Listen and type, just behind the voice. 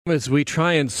As we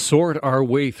try and sort our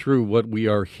way through what we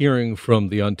are hearing from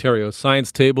the Ontario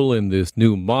Science Table in this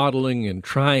new modeling and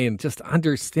try and just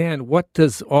understand what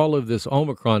does all of this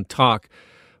Omicron talk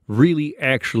really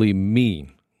actually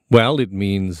mean? Well, it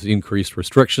means increased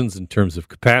restrictions in terms of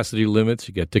capacity limits.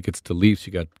 You got tickets to Leafs,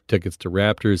 you got tickets to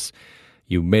Raptors.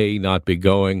 You may not be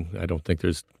going. I don't think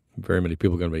there's very many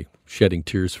people going to be shedding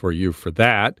tears for you for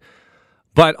that.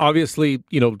 But obviously,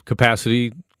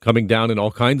 capacity coming down in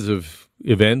all kinds of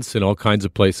events in all kinds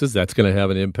of places, that's going to have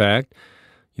an impact.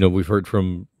 We've heard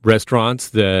from restaurants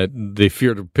that they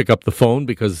fear to pick up the phone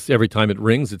because every time it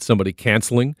rings, it's somebody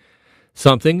canceling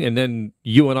something. And then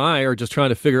you and I are just trying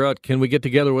to figure out, can we get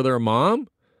together with our mom?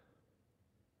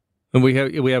 And we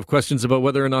have questions about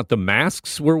whether or not the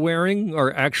masks we're wearing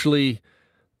are actually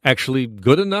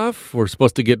good enough. We're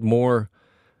supposed to get more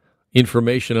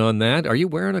information on that. Are you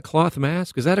wearing a cloth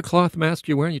mask? Is that a cloth mask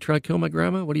you're wearing? You try to kill my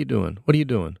grandma? What are you doing?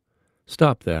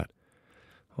 Stop that.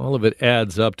 All of it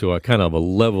adds up to a kind of a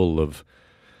level of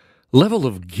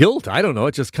guilt. I don't know.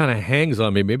 It just kind of hangs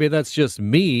on me. Maybe that's just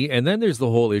me. And then there's the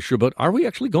whole issue about, are we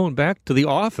actually going back to the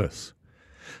office?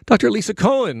 Dr. Lisa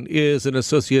Cohen is an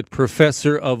associate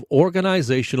professor of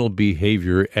organizational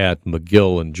behavior at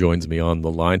McGill and joins me on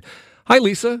the line. Hi,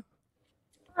 Lisa.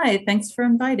 Hi, thanks for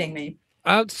inviting me.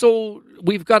 So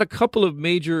we've got a couple of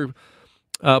major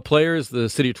players, the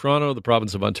City of Toronto, the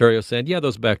Province of Ontario, saying, yeah,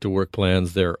 those back-to-work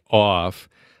plans, they're off.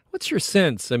 What's your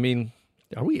sense? I mean,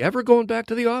 are we ever going back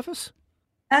to the office?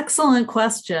 Excellent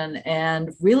question,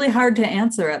 and really hard to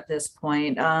answer at this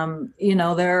point.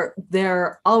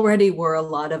 There already were a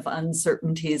lot of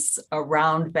uncertainties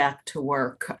around back to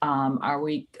work. Are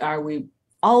we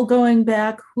all going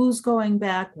back? Who's going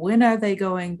back? When are they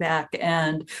going back?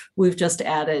 And we've just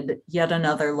added yet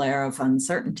another layer of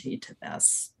uncertainty to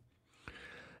this.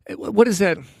 What is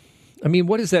that? I mean,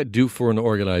 what does that do for an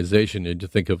organization? And to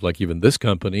think of like even this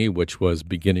company, which was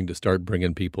beginning to start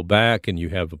bringing people back, and you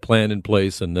have a plan in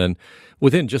place, and then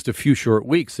within just a few short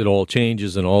weeks, it all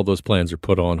changes and all those plans are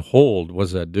put on hold. What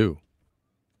does that do?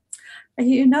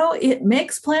 It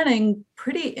makes planning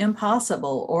pretty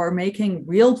impossible, or making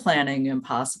real planning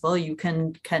impossible. You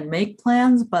can make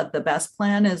plans, but the best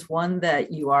plan is one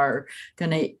that you are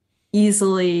going to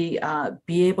easily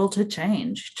be able to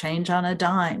change on a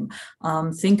dime.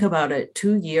 Think about it.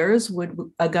 2 years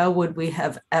ago, would we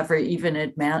have ever even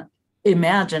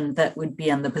imagined that we'd be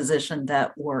in the position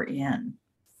that we're in?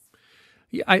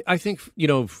 Yeah, I think,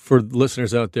 for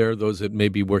listeners out there, those that may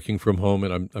be working from home,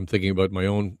 and I'm thinking about my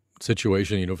own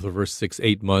situation, for the first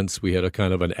 6-8 months, we had a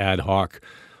kind of an ad hoc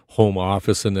home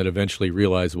office, and then eventually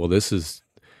realized, well, this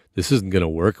isn't going to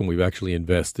work, and we've actually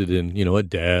invested in, a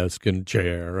desk and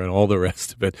chair and all the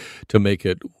rest of it to make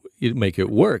it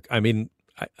work. I mean,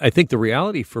 I think the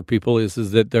reality for people is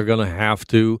that they're going to have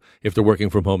to, if they're working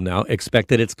from home now, expect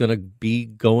that it's going to be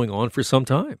going on for some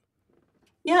time.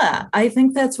 Yeah, I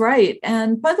think that's right.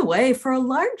 And by the way, for a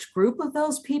large group of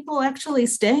those people, actually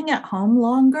staying at home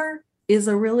longer is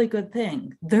a really good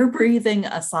thing. They're breathing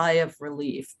a sigh of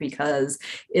relief because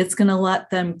it's going to let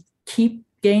them keep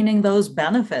gaining those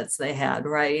benefits they had,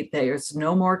 right? There's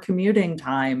no more commuting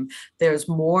time. There's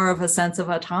more of a sense of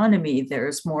autonomy.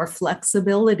 There's more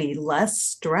flexibility, less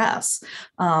stress.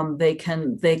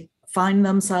 They find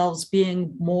themselves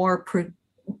being more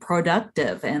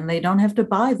productive, and they don't have to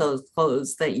buy those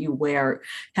clothes that you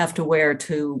have to wear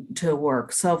to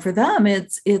work. So for them,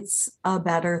 it's a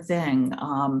better thing,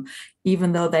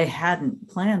 even though they hadn't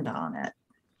planned on it.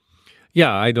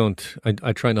 Yeah, I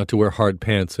try not to wear hard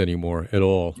pants anymore at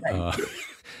all. Right.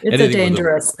 It's a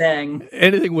dangerous thing.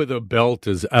 Anything with a belt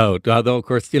is out. Although, of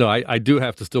course, I do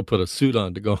have to still put a suit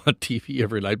on to go on TV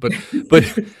every night.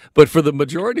 But for the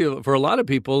majority, for a lot of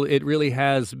people, it really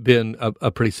has been a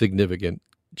pretty significant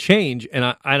change.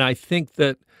 And I think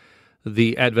that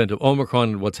the advent of Omicron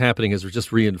and what's happening has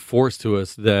just reinforced to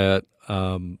us that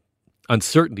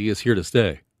uncertainty is here to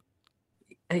stay.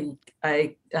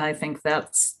 I think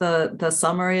that's the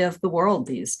summary of the world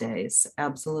these days.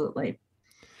 Absolutely.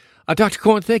 Dr.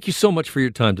 Cohen, thank you so much for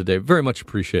your time today. Very much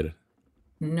appreciated.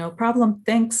 No problem.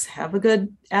 Thanks. Have a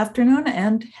good afternoon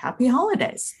and happy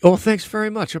holidays. Oh, thanks very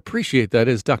much. Appreciate that.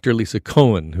 Is Dr. Lisa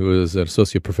Cohen, who is an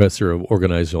associate professor of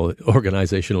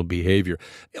organizational behavior.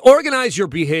 Organize your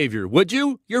behavior, would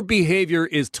you? Your behavior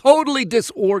is totally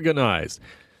disorganized.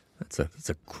 That's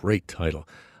a great title.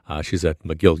 She's at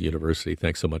McGill University.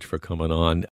 Thanks so much for coming on.